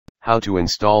How to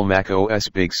install macOS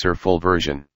Big Sur full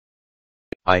version.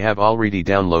 I have already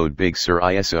downloaded Big Sur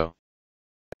ISO.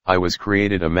 I was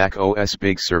created a macOS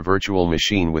Big Sur virtual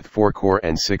machine with 4 core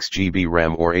and 6 GB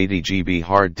RAM or 80 GB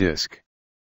hard disk.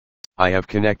 I have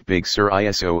connect Big Sur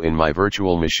ISO in my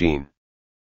virtual machine.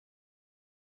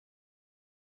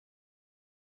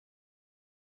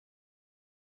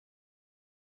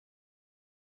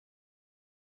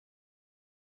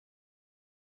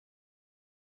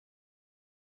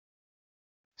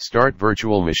 Start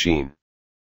virtual machine.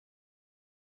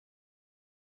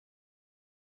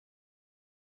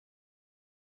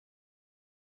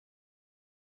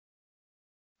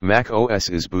 macOS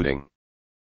is booting.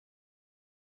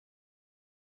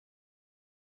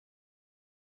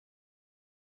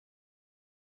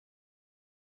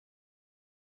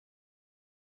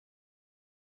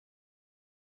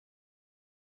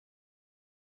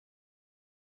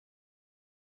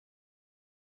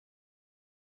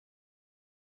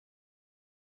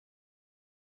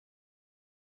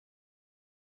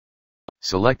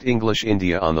 Select English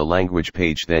India on the language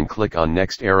page, then click on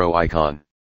next arrow icon.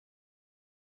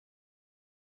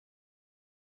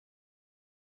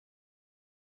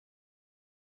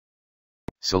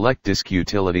 Select Disk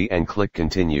Utility and click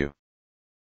Continue.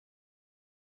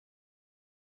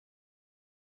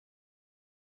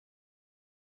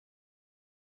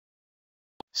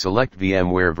 Select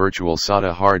VMware Virtual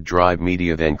SATA Hard Drive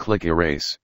Media, then click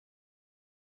Erase.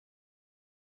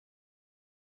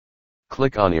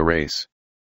 Click on Erase.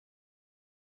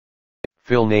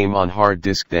 Fill name on hard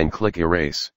disk, then click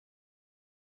Erase.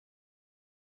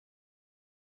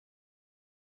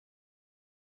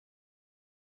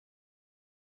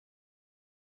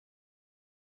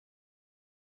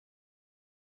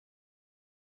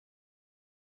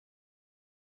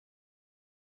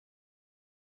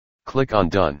 Click on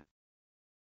Done.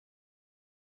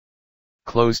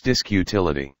 Close Disk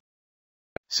Utility.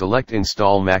 Select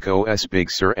Install macOS Big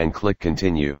Sur and click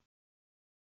Continue.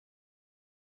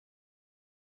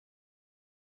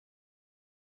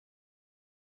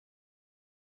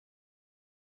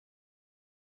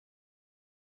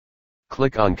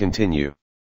 Click on Continue.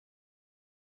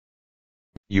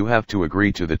 You have to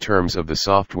agree to the terms of the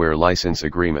software license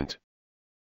agreement.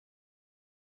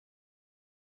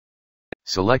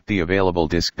 Select the available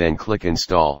disk, then click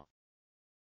Install.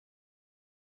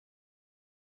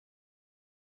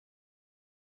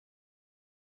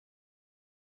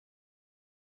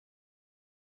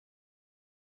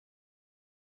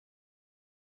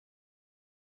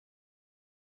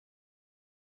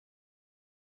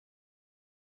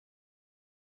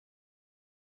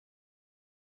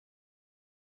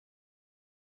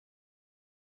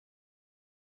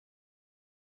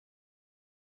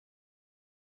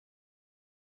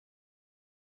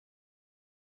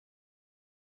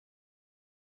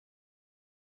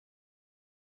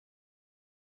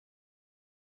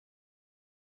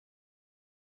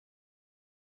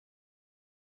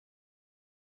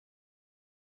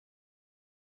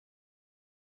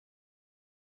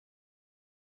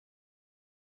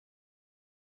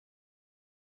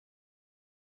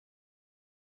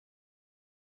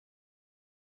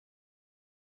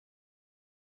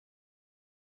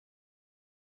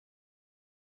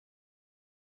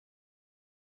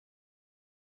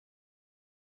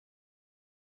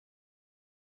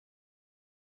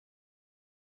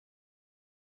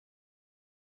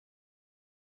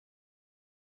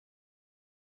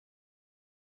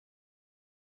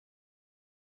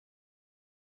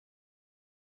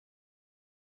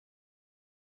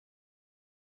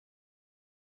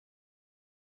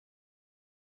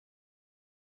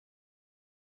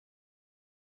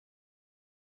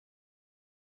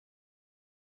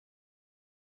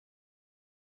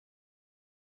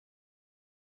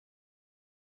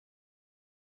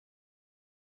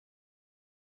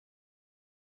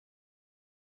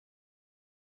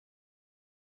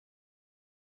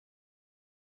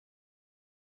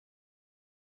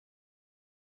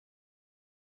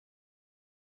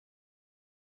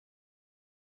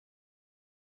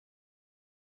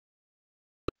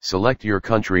 Select your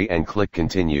country and click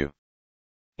Continue.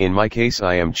 In my case,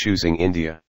 I am choosing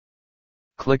India.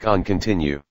 Click on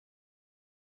Continue.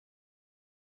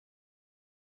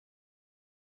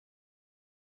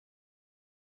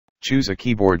 Choose a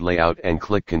keyboard layout and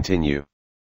click Continue.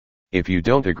 If you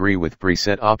don't agree with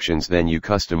preset options, then you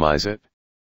customize it.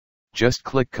 Just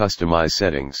click Customize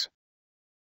Settings.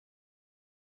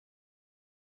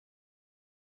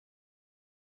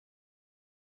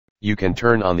 You can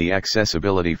turn on the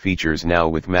accessibility features now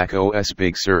with macOS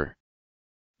Big Sur.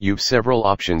 You've several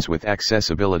options with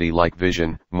accessibility like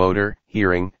vision, motor,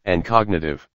 hearing, and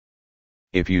cognitive.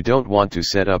 If you don't want to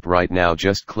set up right now,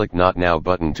 just click Not Now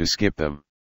button to skip them.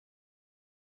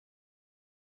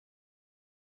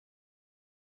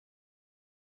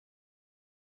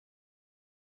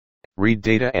 Read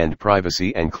data and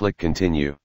privacy and click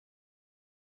Continue.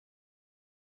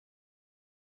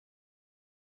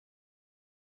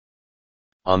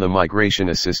 On the Migration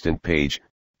Assistant page,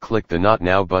 click the Not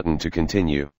Now button to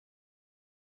continue.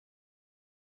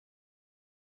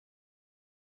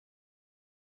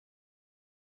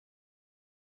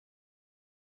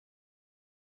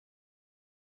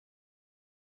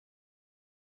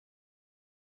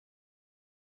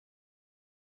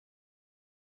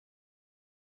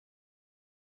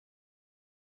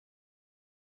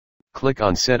 Click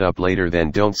on Setup later, then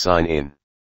don't sign in.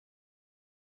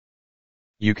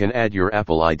 You can add your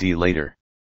Apple ID later.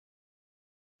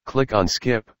 Click on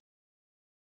Skip.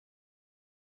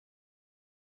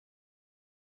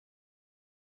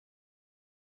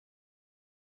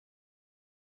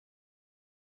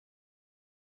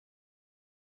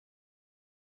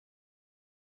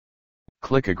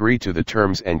 Click Agree to the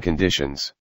terms and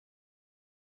conditions.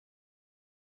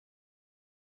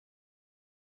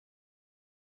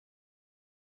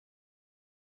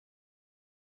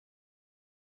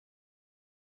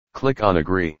 Click on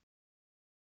Agree.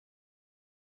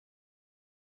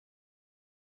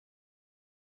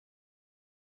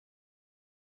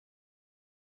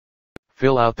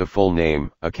 Fill out the full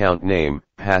name, account name,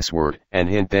 password, and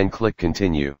hint, then click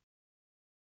Continue.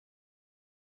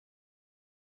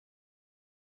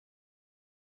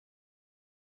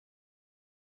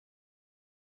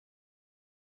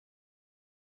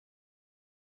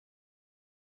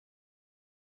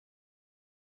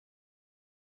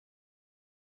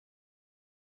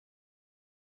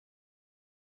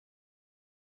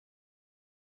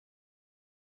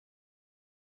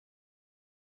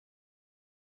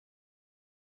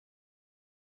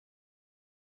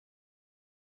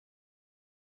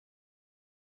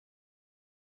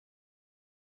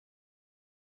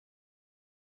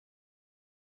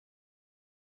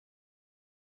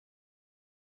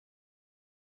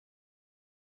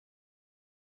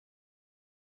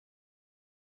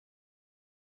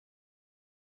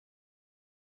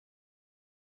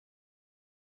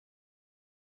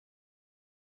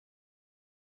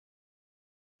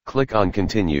 Click on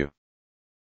Continue.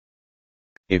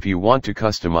 If you want to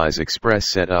customize Express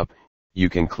setup, you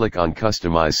can click on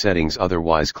Customize Settings,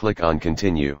 otherwise click on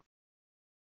Continue.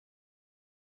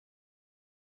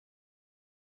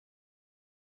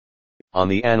 On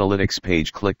the Analytics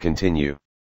page, click Continue.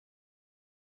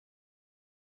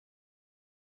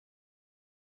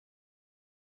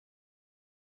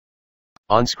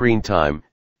 On Screen Time,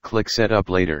 click Setup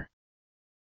later.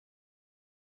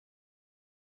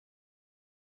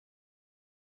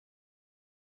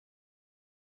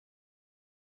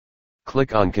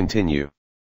 Click on Continue.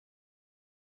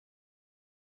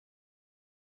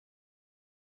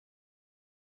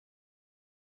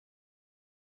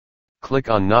 Click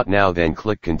on Not Now, then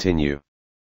click Continue.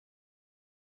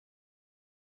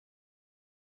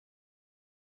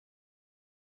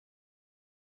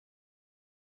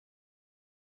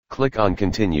 Click on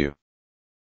Continue.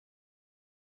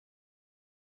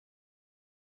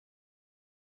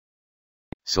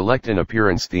 Select an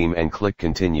appearance theme and click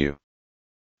Continue.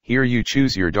 Here you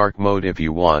choose your dark mode if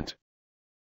you want.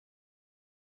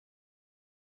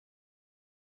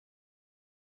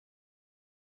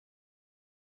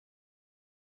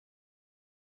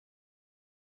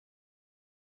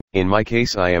 In my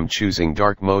case I am choosing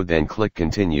dark mode, then click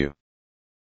Continue.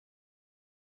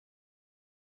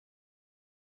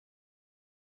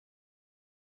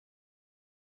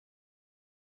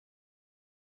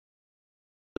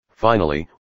 Finally,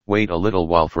 wait a little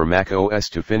while for macOS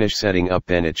to finish setting up,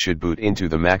 then it should boot into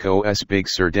the macOS Big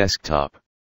Sur desktop.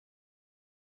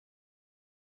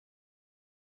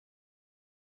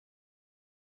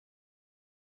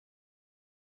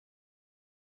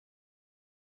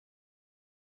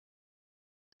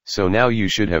 So now you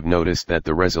should have noticed that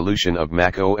the resolution of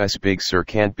macOS Big Sur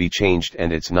can't be changed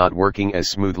and it's not working as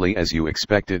smoothly as you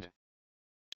expected.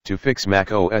 To fix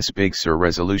macOS Big Sur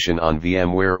resolution on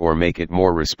VMware or make it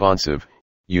more responsive,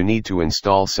 you need to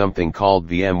install something called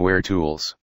VMware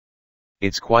Tools.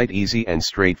 It's quite easy and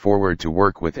straightforward to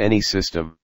work with any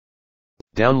system.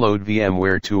 Download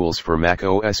VMware Tools for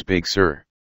macOS Big Sur.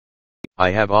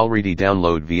 I have already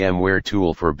downloaded VMware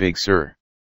Tool for Big Sur.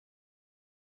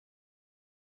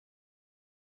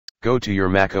 Go to your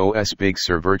macOS Big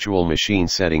Sur virtual machine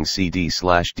settings,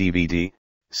 CD/DVD,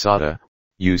 SATA,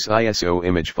 use ISO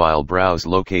image file, browse,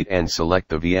 locate and select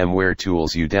the VMware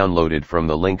tools you downloaded from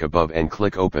the link above and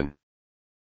click Open.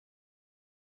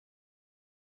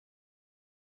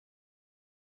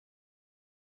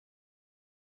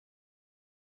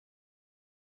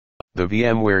 The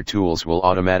VMware tools will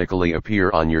automatically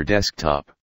appear on your desktop.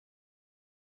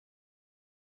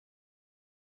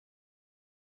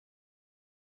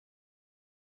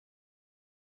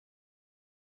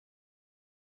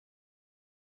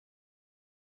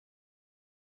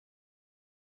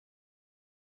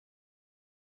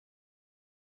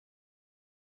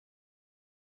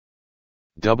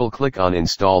 Double-click on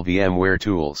Install VMware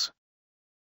Tools.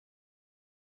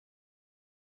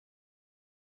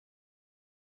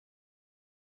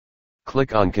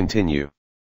 Click on Continue.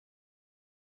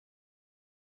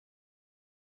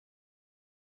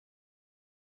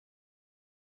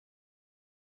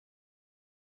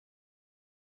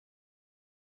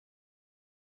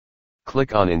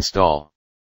 Click on Install.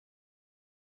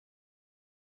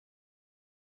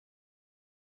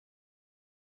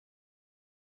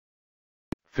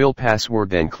 Fill password,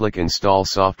 then click Install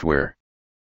Software.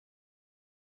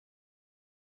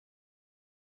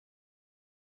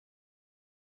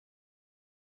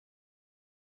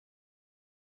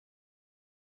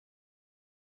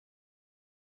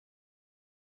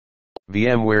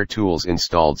 VMware tools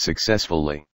installed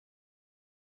successfully.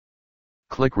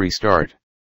 Click Restart.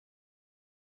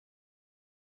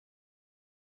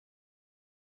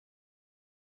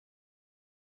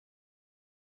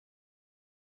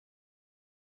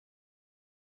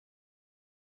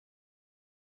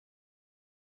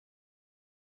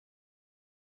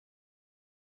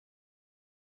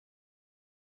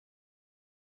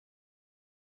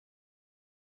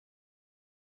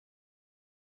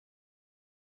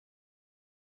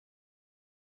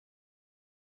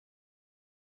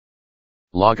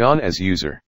 Log on as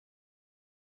user.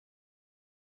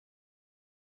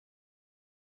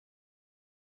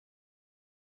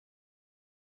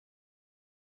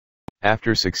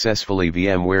 After successfully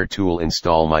VMware tool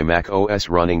install, my macOS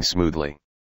running smoothly.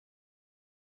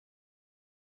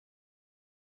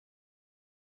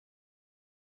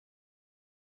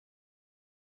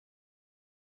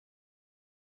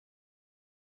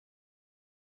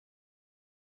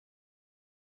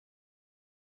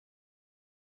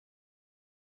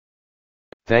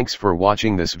 Thanks for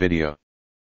watching this video.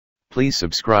 Please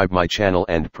subscribe my channel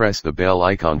and press the bell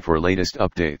icon for latest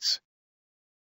updates.